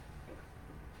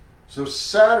So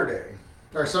Sunday,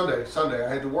 I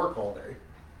had to work all day.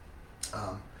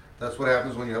 That's what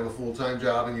happens when you have a full-time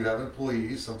job and you have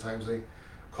employees. Sometimes they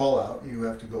call out and you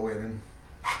have to go in and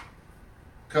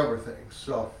cover things.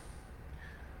 So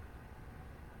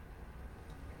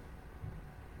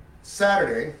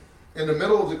Saturday, in the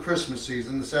middle of the Christmas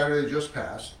season, the Saturday just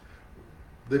passed,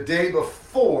 the day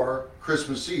before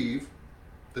Christmas Eve,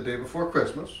 the day before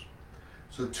Christmas,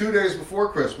 so 2 days before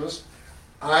Christmas,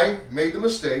 I made the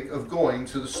mistake of going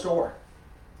to the store.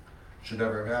 Should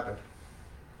never have happened.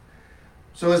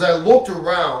 So as I looked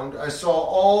around, I saw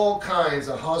all kinds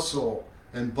of hustle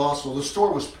and bustle. The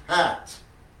store was packed.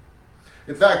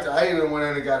 In fact, I even went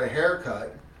in and got a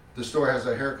haircut. The store has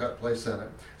a haircut place in it.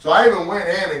 So I even went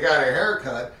in and got a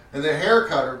haircut, and the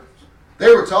haircutter,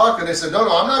 they were talking. They said, no,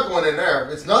 I'm not going in there.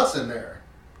 It's nuts in there.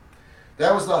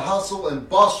 That was the hustle and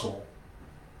bustle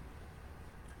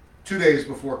 2 days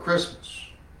before Christmas.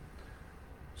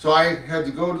 So I had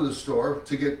to go to the store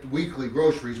to get weekly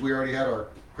groceries. We already had our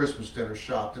Christmas dinner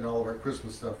shopped and all of our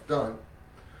Christmas stuff done.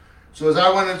 So as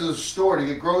I went into the store to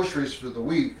get groceries for the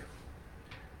week,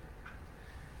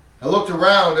 I looked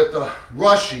around at the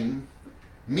rushing,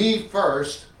 me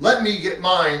first, let me get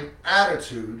mine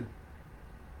attitude.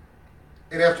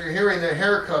 And after hearing the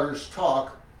haircutters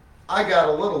talk, I got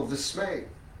a little dismayed.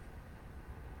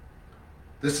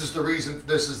 This is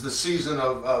the season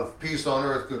of peace on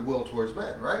earth, goodwill towards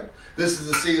men, right? This is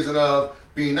the season of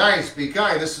be nice, be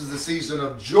kind. This is the season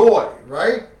of joy,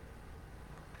 right?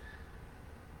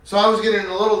 So I was getting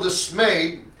a little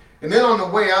dismayed. And then on the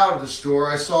way out of the store,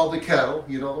 I saw the kettle.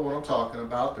 You know the one I'm talking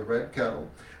about, the red kettle.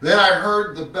 Then I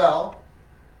heard the bell.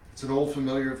 It's an old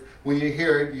familiar. When you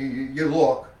hear it, you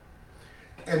look.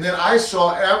 And then I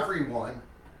saw everyone.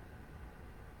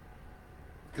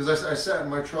 Because I sat in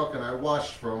my truck and I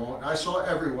watched for a moment. I saw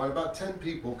everyone, about 10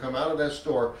 people, come out of that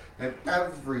store, and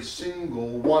every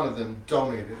single one of them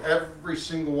donated. Every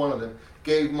single one of them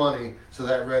gave money to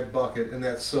that red bucket and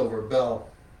that silver bell.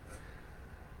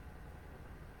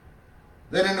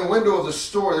 Then in the window of the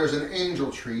store, there's an angel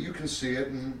tree. You can see it,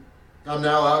 and I'm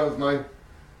now out of my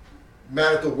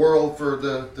mad at the world for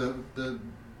the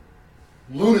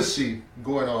lunacy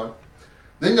going on.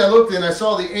 Then I looked and I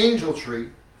saw the angel tree.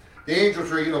 The angel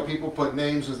tree, people put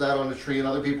names as that on the tree, and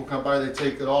other people come by, they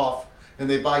take it off, and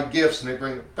they buy gifts, and they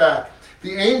bring it back.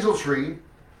 The angel tree,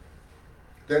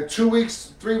 that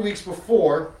 3 weeks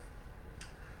before,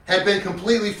 had been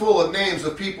completely full of names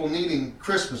of people needing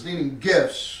Christmas, needing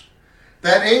gifts.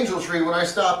 That angel tree, when I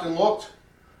stopped and looked,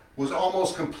 was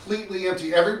almost completely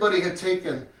empty. Everybody had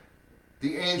taken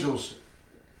the angels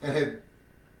and had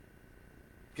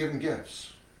given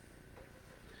gifts.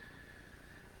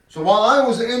 So while I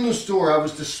was in the store, I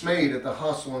was dismayed at the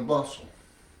hustle and bustle.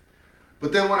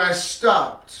 But then when I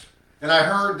stopped and I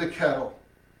heard the kettle,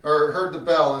 or heard the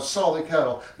bell and saw the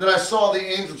kettle, then I saw the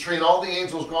angel tree and all the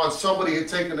angels gone. Somebody had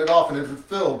taken it off and had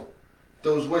fulfilled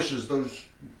those wishes, those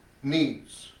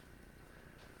needs.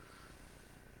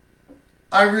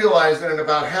 I realized that in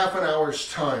about half an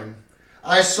hour's time,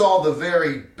 I saw the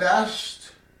very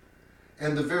best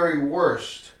and the very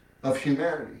worst of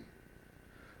humanity.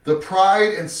 The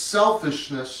pride and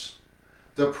selfishness,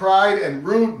 the pride and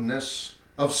rudeness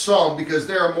of some, because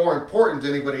they are more important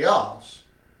than anybody else.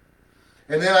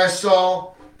 And then I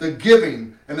saw the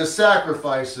giving and the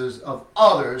sacrifices of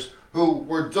others who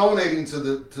were donating to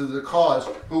the cause,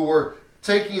 who were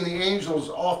taking the angels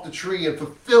off the tree and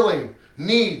fulfilling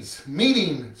needs,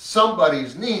 meeting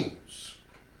somebody's needs.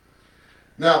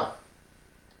 Now,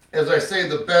 as I say,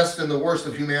 the best and the worst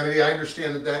of humanity, I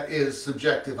understand that is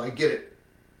subjective. I get it.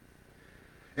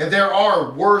 And there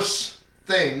are worse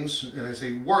things, and I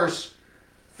say worse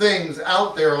things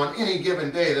out there on any given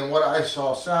day than what I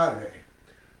saw Saturday.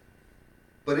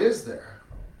 But is there?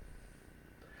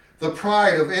 The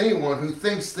pride of anyone who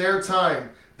thinks their time,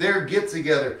 their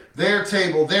get-together, their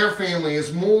table, their family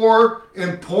is more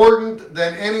important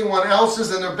than anyone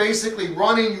else's, and they're basically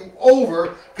running you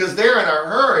over because they're in a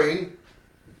hurry.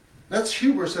 That's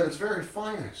hubris at its very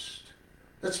finest.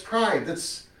 That's pride.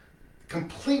 That's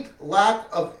complete lack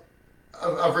of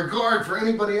regard for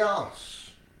anybody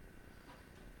else.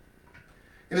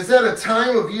 It is at a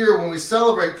time of year when we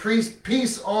celebrate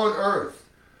peace on earth,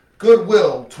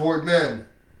 goodwill toward men.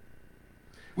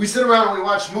 We sit around and we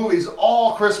watch movies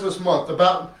all Christmas month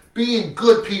about being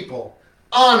good people,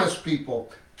 honest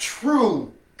people,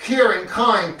 true, caring,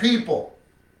 kind people.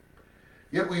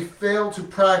 Yet we fail to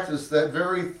practice that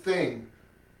very thing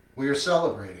we are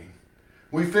celebrating.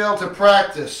 We fail to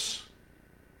practice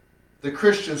the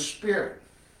Christian spirit.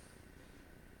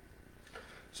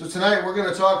 So tonight we're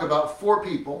going to talk about 4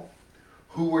 people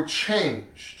who were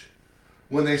changed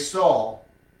when they saw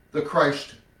the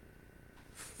Christ.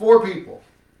 4 people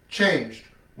changed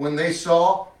when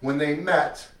they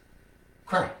met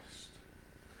Christ.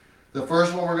 The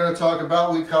first one we're going to talk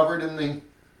about, we covered in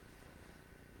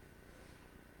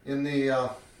the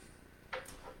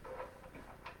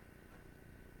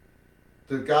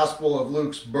Gospel of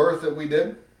Luke's birth that we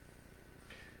did.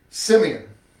 Simeon.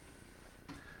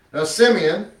 Now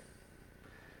Simeon,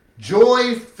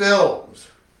 joy filled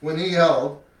when he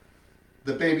held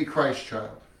the baby Christ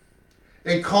child.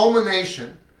 A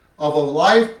culmination of a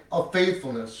life of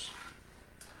faithfulness,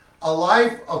 a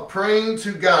life of praying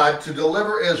to God to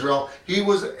deliver Israel. He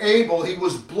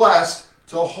was blessed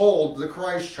to hold the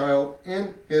Christ child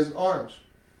in his arms.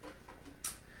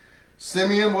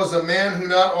 Simeon was a man who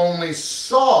not only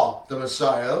saw the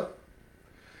Messiah,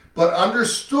 but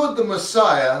understood the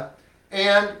Messiah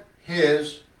and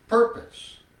his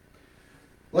purpose.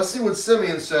 Let's see what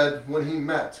Simeon said when he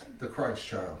met the Christ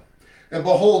child. And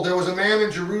behold, there was a man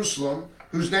in Jerusalem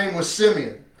whose name was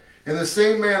Simeon. And the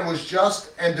same man was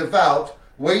just and devout,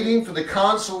 waiting for the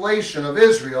consolation of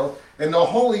Israel, and the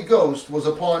Holy Ghost was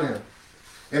upon him.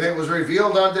 And it was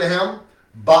revealed unto him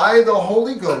by the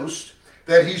Holy Ghost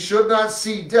that he should not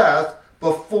see death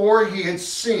before he had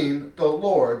seen the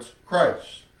Lord's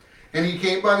Christ. And he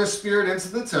came by the Spirit into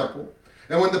the temple.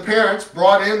 And when the parents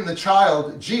brought in the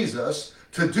child Jesus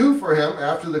to do for him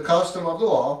after the custom of the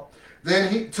law,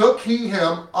 then took he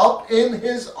him up in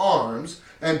his arms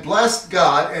and blessed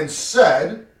God and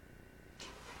said,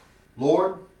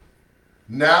 Lord,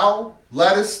 now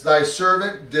lettest thy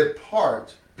servant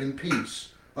depart in peace,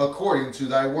 according to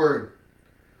thy word.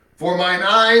 For mine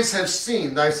eyes have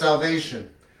seen thy salvation,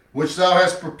 which thou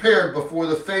hast prepared before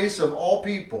the face of all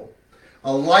people,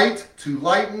 a light to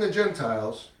lighten the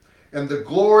Gentiles, and the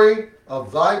glory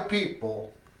of thy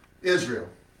people, Israel.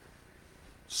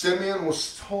 Simeon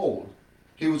was told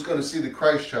he was going to see the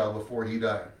Christ child before he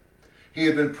died. He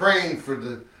had been praying for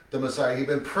the Messiah. He'd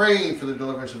been praying for the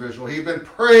deliverance of Israel. He'd been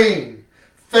praying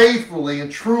faithfully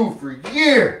and true for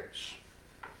years.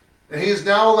 And he is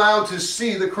now allowed to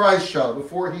see the Christ child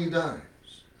before he dies.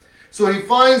 So he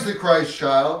finds the Christ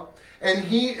child, and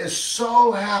he is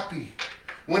so happy.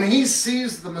 When he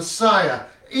sees the Messiah,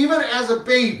 even as a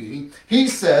baby, he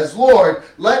says, Lord,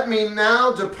 let me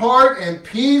now depart in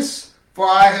peace, for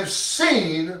I have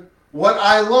seen what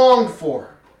I longed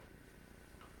for.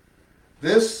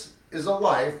 This is a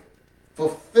life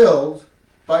fulfilled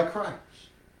by Christ.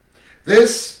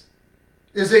 This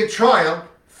is a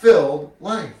triumph-filled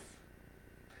life.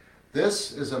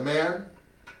 This is a man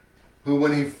who,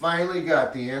 when he finally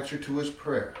got the answer to his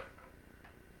prayer,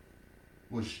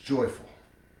 was joyful.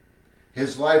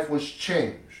 His life was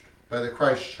changed by the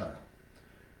Christ child.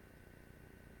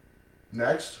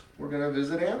 Next, we're going to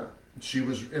visit Anna. She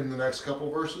was in the next couple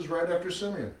verses right after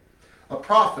Simeon. A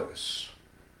prophetess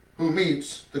who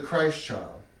meets the Christ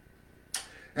child.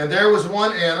 And there was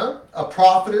one Anna, a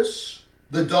prophetess,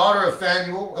 the daughter of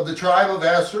Phanuel of the tribe of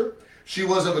Asher. She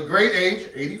was of a great age,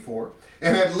 84,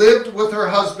 and had lived with her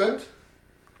husband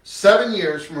 7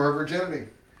 years from her virginity.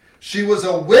 She was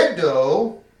a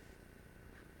widow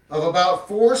of about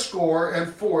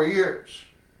 84 years,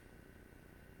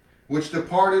 which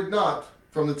departed not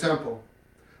from the temple,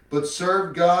 but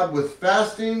served God with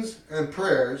fastings and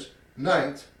prayers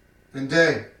night and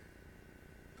day.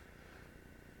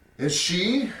 And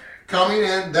she, coming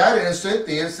in that instant,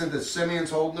 the instant that Simeon's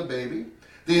holding the baby,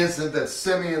 the instant that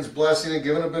Simeon's blessing and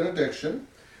giving a benediction,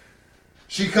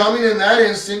 she coming in that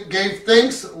instant gave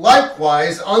thanks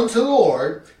likewise unto the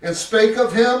Lord, and spake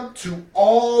of him to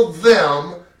all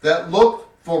them that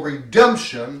looked for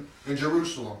redemption in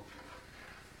Jerusalem.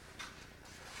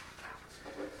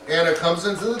 Anna comes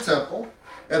into the temple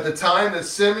at the time that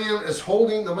Simeon is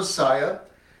holding the Messiah.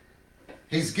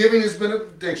 He's giving his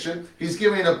benediction. He's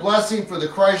giving a blessing for the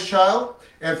Christ child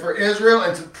and for Israel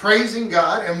and to praising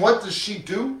God. And what does she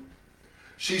do?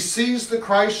 She sees the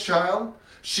Christ child.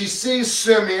 She sees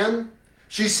Simeon.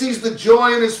 She sees the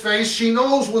joy in his face. She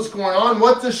knows what's going on.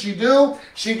 What does she do?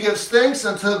 She gives thanks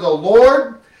unto the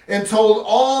Lord and told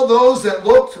all those that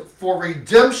looked for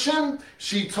redemption.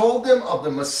 She told them of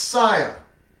the Messiah,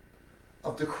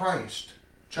 of the Christ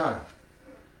child.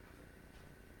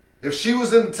 If she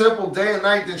was in the temple day and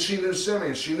night, then she knew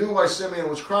Simeon. She knew why Simeon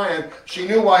was crying. She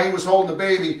knew why he was holding the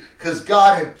baby, because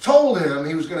God had told him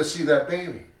he was going to see that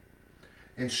baby.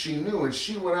 And she knew, and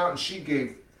she went out and she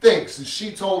gave thanks, and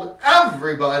she told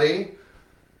everybody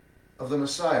of the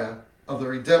Messiah, of the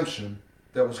redemption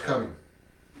that was coming.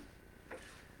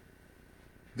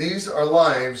 These are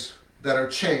lives that are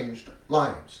changed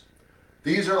lives.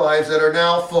 These are lives that are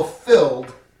now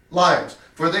fulfilled lives.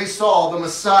 For they saw the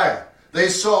Messiah. They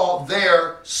saw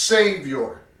their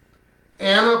Savior.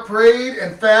 Anna prayed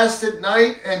and fasted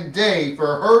night and day for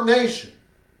her nation.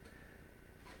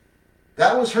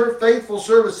 That was her faithful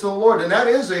service to the Lord, and that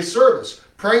is a service.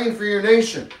 Praying for your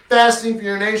nation, fasting for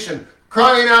your nation,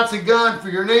 crying out to God for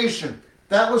your nation.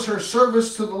 That was her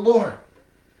service to the Lord.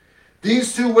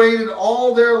 These two waited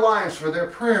all their lives for their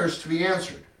prayers to be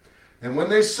answered. And when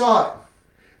they saw it,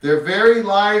 their very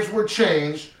lives were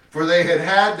changed, for they had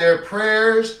had their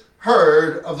prayers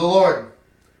heard of the Lord.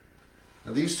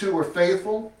 Now these two were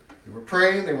faithful. They were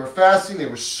praying, they were fasting, they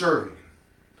were serving.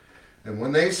 And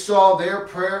when they saw their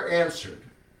prayer answered,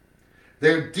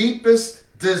 their deepest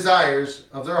desires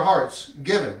of their hearts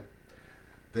given,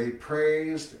 they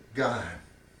praised God.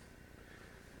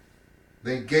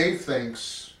 They gave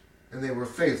thanks, and they were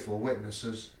faithful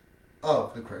witnesses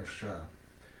of the Christ child.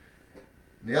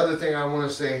 The other thing I want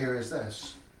to say here is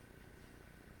this.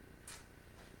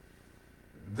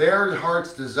 Their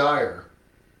heart's desire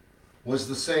was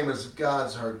the same as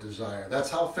God's heart desire.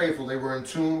 That's how faithful they were in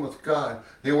tune with God.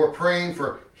 They were praying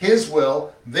for His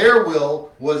will. Their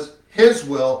will was His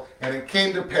will, and it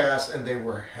came to pass, and they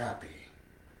were happy.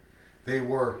 They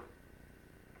were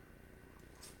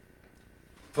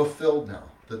fulfilled now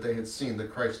that they had seen the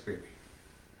Christ baby.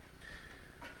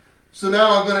 So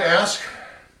now I'm going to ask,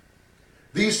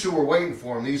 these two were waiting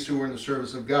for Him. These two were in the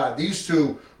service of God. These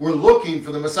two were looking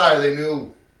for the Messiah they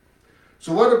knew.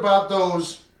 So what about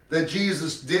those that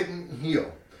Jesus didn't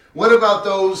heal? What about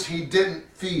those He didn't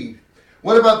feed?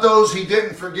 What about those He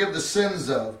didn't forgive the sins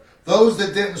of? Those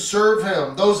that didn't serve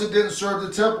Him? Those that didn't serve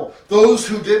the temple? Those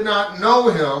who did not know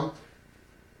Him?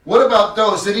 What about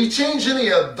those? Did He change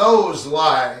any of those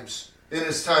lives in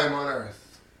His time on earth?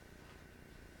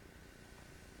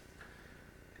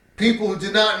 People who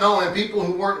did not know Him, people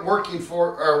who weren't working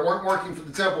for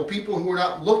the temple, people who were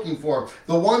not looking for Him,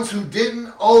 the ones who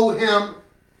didn't owe Him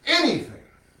anything.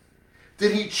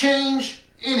 Did He change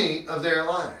any of their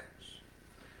lives?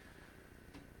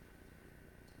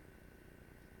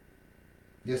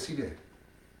 Yes, He did.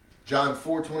 John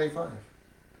 4:25.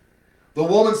 The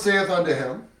woman saith unto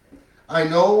Him, I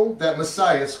know that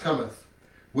Messiah cometh,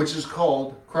 which is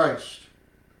called Christ.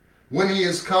 When He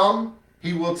is come,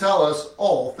 He will tell us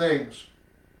all things.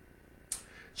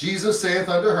 Jesus saith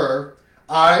unto her,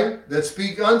 I that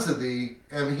speak unto thee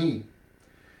am He.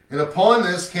 And upon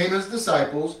this came His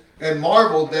disciples, and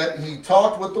marveled that He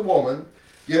talked with the woman.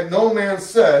 Yet no man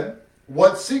said,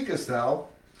 What seekest thou?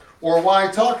 Or why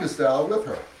talkest thou with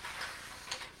her?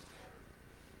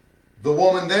 The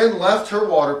woman then left her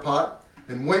water pot,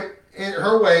 and went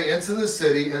her way into the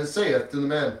city, and saith to the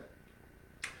men,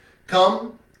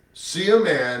 Come, see a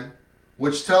man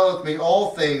which telleth me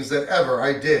all things that ever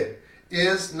I did.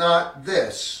 Is not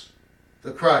this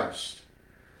the Christ?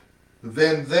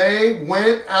 Then they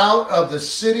went out of the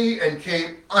city and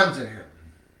came unto Him.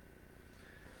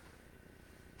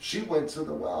 She went to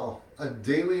the well, a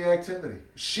daily activity.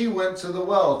 She went to the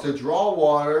well to draw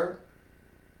water,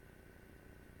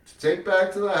 to take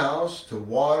back to the house, to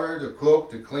water, to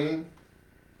cook, to clean.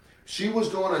 She was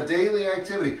doing a daily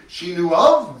activity. She knew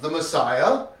of the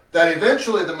Messiah, that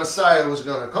eventually the Messiah was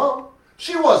going to come.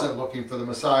 She wasn't looking for the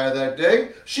Messiah that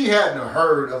day. She hadn't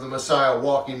heard of the Messiah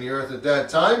walking the earth at that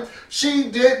time. She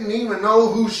didn't even know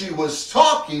who she was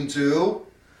talking to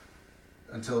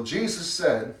until Jesus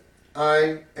said,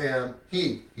 I am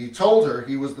He. He told her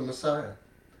He was the Messiah.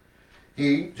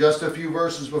 He, just a few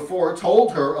verses before,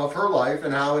 told her of her life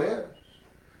and how it is.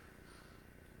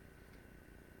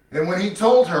 And when He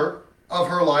told her of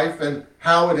her life and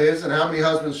how it is and how many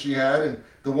husbands she had, and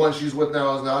the one she's with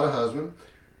now is not a husband,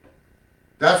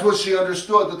 that's what she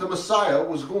understood that the Messiah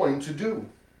was going to do.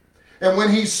 And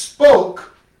when He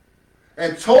spoke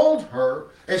and told her,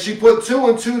 and she put two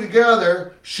and two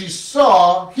together, she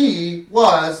saw He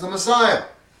was the Messiah.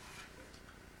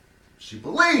 She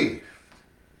believed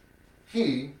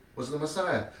He was the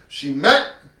Messiah. She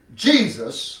met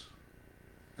Jesus,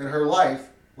 and her life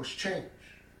was changed.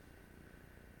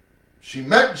 She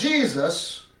met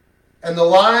Jesus, and the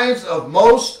lives of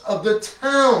most of the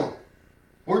town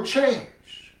were changed.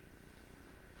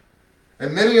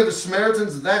 And many of the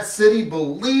Samaritans of that city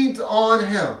believed on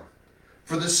Him.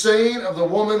 For the saying of the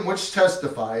woman which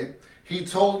testified, He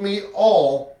told me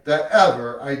all that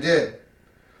ever I did.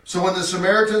 So when the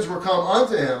Samaritans were come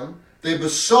unto Him, they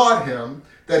besought Him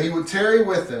that He would tarry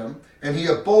with them, and He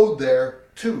abode there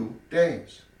 2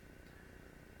 days.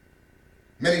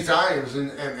 Many times in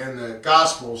the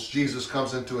Gospels, Jesus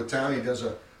comes into a town, He does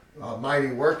a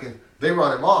mighty work, and they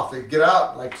run Him off. They get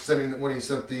out, like when He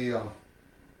sent the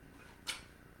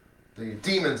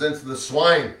demons into the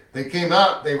swine. They came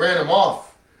out, they ran Him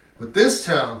off. But this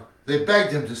town, they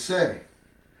begged him to say,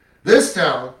 this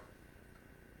town,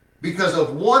 because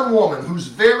of one woman whose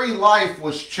very life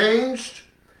was changed,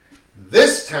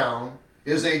 this town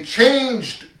is a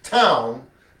changed town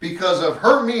because of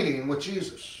her meeting with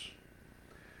Jesus.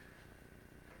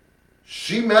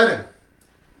 She met him.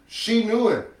 She knew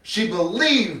him. She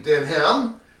believed in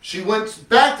him. She went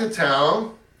back to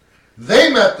town.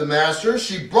 They met the master.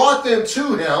 She brought them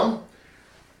to him.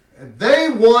 And they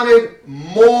wanted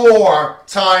more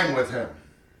time with him.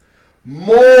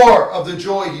 More of the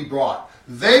joy he brought.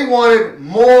 They wanted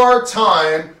more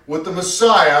time with the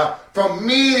Messiah from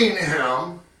meeting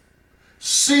him,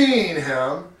 seeing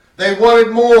him. They wanted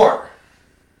more.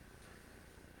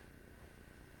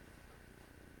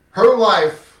 Her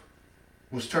life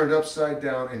was turned upside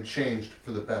down and changed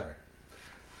for the better.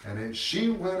 And then she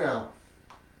went out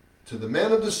to the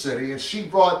men of the city and she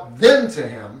brought them to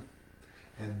him.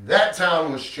 And that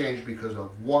town was changed because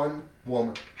of one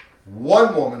woman.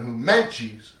 One woman who met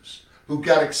Jesus, who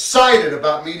got excited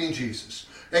about meeting Jesus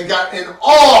and got in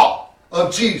awe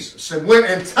of Jesus and went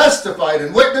and testified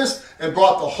and witnessed and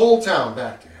brought the whole town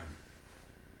back to him.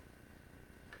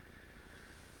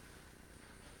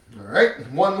 All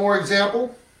right, one more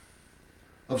example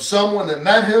of someone that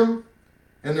met him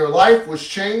and their life was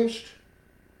changed.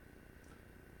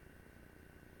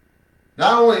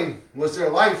 Not only was their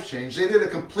life changed, they did a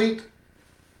complete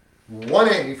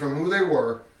 180 from who they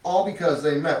were, all because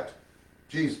they met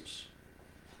Jesus.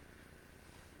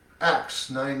 Acts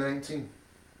 9:19.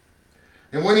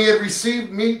 And when he had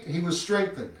received meat, he was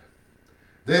strengthened.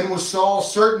 Then was Saul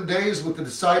certain days with the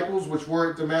disciples which were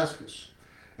at Damascus.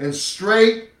 And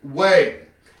straightway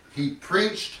he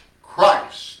preached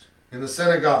Christ in the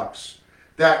synagogues,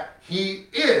 that he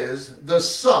is the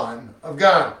Son of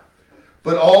God.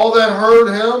 But all that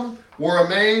heard him were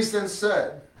amazed and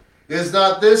said, is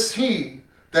not this he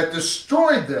that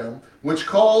destroyed them which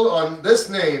called on this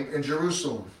name in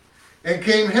Jerusalem, and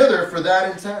came hither for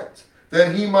that intent,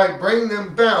 that he might bring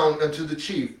them bound unto the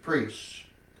chief priests?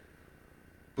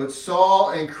 But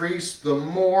Saul increased the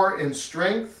more in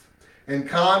strength, and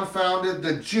confounded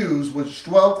the Jews which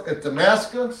dwelt at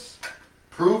Damascus,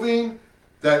 proving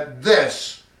that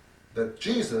this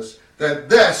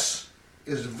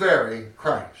is very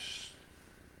Christ.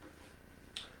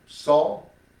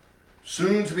 Saul,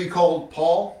 soon to be called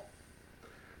Paul,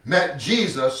 met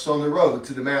Jesus on the road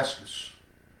to Damascus.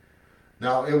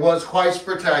 Now, it was quite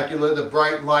spectacular, the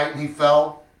bright light, and he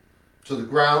fell to the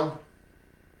ground.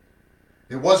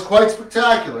 It was quite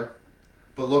spectacular,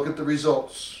 but look at the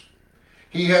results.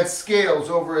 He had scales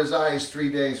over his eyes 3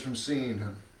 days from seeing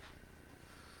him.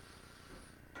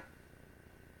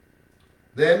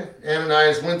 Then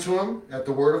Ananias went to him at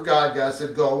the word of God. God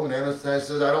said, go. And Ananias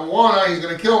said, I don't want to. He's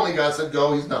going to kill me. God said,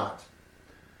 go. He's not.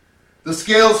 The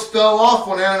scales fell off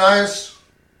when Ananias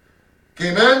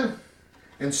came in.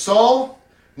 And Saul,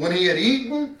 when he had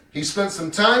eaten, he spent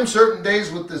some time, certain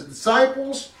days with his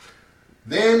disciples.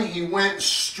 Then he went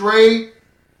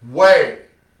straightway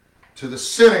to the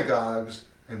synagogues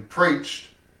and preached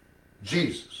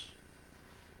Jesus.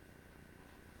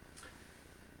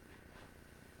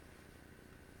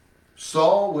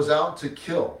 Saul was out to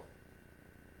kill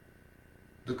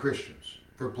the Christians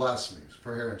for blasphemies,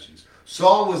 for heresies.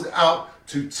 Saul was out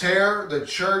to tear the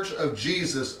church of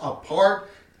Jesus apart,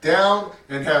 down,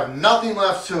 and have nothing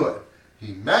left to it.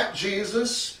 He met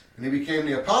Jesus, and he became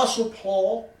the Apostle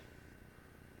Paul,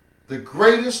 the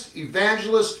greatest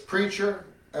evangelist preacher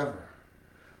ever.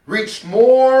 Reached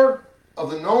more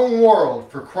of the known world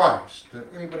for Christ than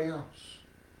anybody else.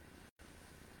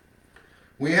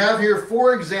 We have here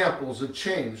 4 examples of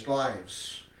changed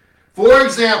lives. 4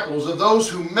 examples of those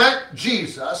who met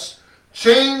Jesus,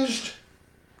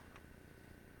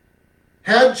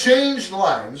 had changed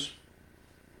lives,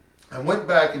 and went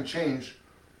back and changed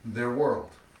their world.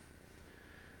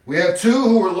 We have 2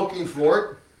 who were looking for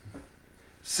it,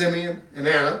 Simeon and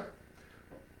Anna.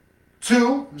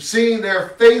 2, seeing their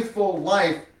faithful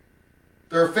life,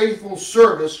 their faithful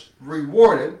service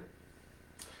rewarded.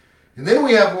 And then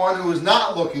we have one who is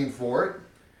not looking for it.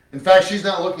 In fact, she's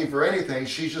not looking for anything.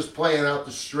 She's just playing out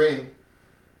the string,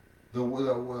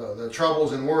 the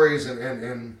troubles and worries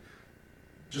and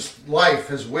just life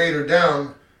has weighed her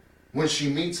down when she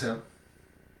meets him.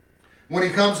 When he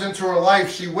comes into her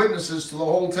life, she witnesses to the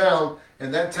whole town,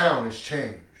 and that town is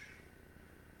changed.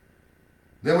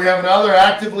 Then we have another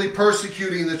actively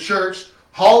persecuting the church,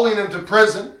 hauling them to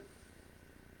prison,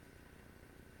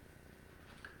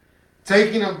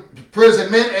 taking them to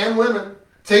prison, men and women,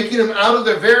 taking them out of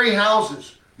their very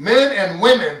houses, men and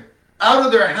women out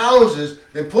of their houses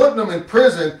and putting them in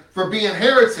prison for being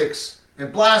heretics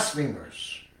and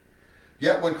blasphemers.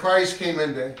 Yet when Christ came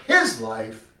into his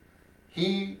life,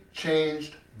 he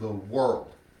changed the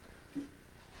world.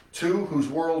 Two whose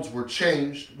worlds were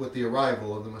changed with the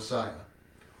arrival of the Messiah.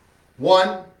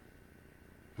 One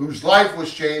whose life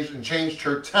was changed and changed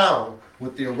her town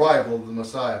with the arrival of the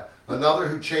Messiah. Another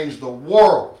who changed the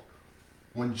world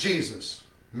when Jesus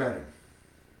met him.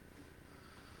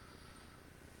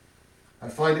 I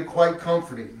find it quite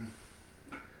comforting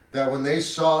that when they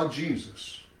saw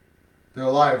Jesus, their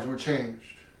lives were changed.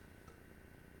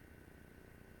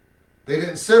 They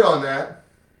didn't sit on that.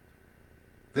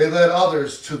 They led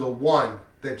others to the one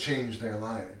that changed their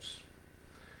lives.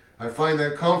 I find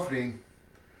that comforting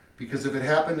because if it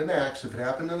happened in Acts, if it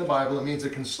happened in the Bible, it means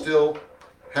it can still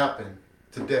happen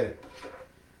today.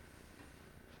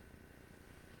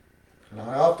 And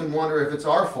I often wonder if it's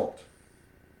our fault.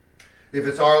 If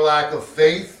it's our lack of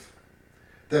faith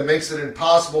that makes it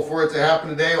impossible for it to happen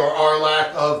today, or our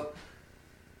lack of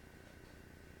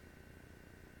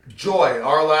joy,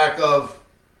 our lack of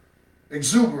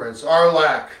exuberance, our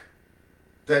lack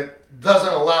that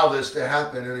doesn't allow this to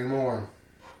happen anymore.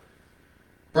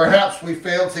 Perhaps we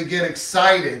failed to get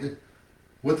excited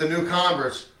with the new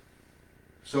converts,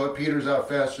 so it peters out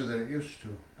faster than it used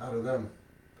to out of them.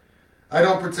 I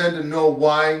don't pretend to know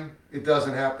why it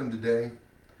doesn't happen today.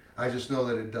 I just know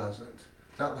that it doesn't.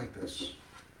 Not like this.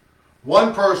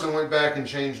 One person went back and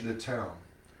changed a town.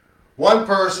 One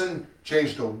person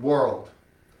changed a world.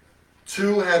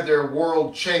 Two had their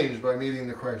world changed by meeting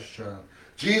the Christ child.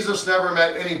 Jesus never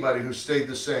met anybody who stayed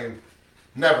the same.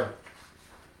 Never.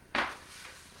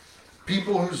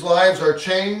 People whose lives are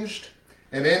changed,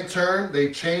 and in turn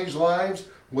they change lives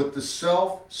with the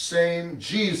self-same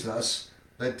Jesus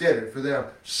that did it for them.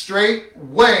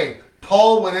 Straightway,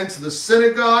 Paul went into the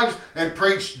synagogues and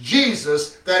preached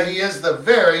Jesus, that he is the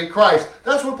very Christ.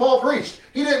 That's what Paul preached.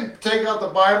 He didn't take out the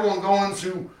Bible and go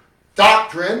into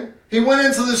doctrine. He went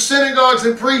into the synagogues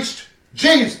and preached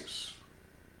Jesus.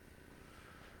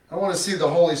 I want to see the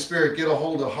Holy Spirit get a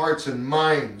hold of hearts and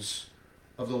minds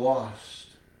of the lost.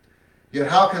 Yet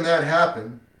how can that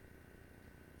happen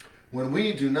when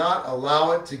we do not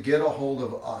allow it to get a hold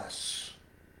of us?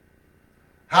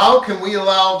 How can we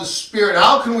allow the Spirit,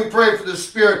 how can we pray for the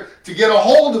Spirit to get a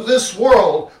hold of this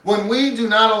world when we do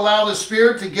not allow the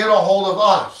Spirit to get a hold of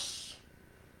us?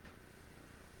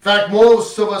 In fact,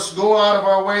 most of us go out of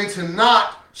our way to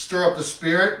not stir up the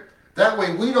Spirit. That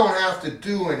way we don't have to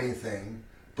do anything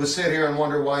but sit here and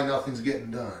wonder why nothing's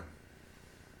getting done.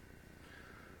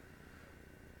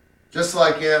 Just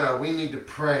like Anna, we need to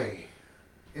pray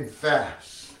and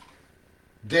fast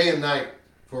day and night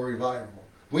for revival.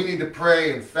 We need to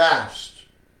pray and fast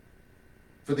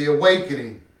for the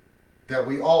awakening that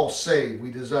we all say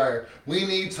we desire. We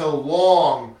need to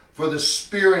long for the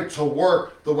Spirit to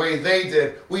work the way they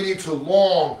did. We need to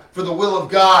long for the will of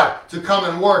God to come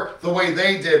and work the way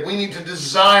they did. We need to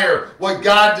desire what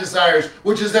God desires,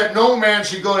 which is that no man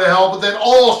should go to hell, but that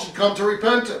all should come to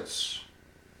repentance.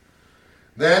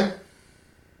 Then,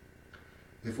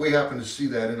 if we happen to see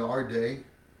that in our day,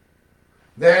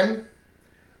 then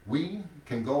we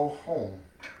can go home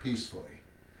peacefully.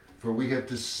 For we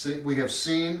have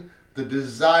seen the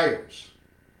desires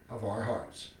of our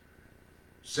hearts.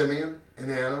 Simeon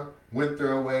and Anna went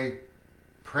their way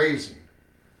praising,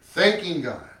 thanking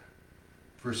God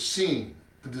for seeing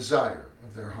the desire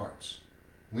of their hearts.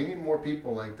 We need more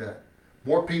people like that.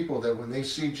 More people that when they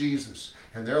see Jesus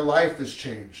and their life is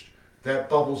changed, that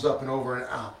bubbles up and over and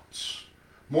out.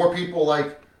 More people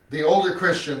like the older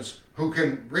Christians who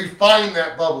can refine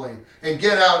that bubbling and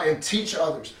get out and teach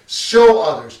others, show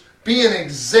others, be an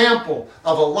example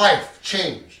of a life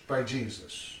changed by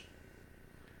Jesus.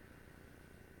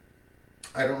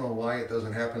 I don't know why it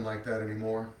doesn't happen like that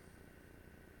anymore.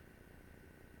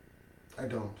 I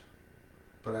don't.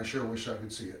 But I sure wish I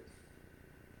could see it.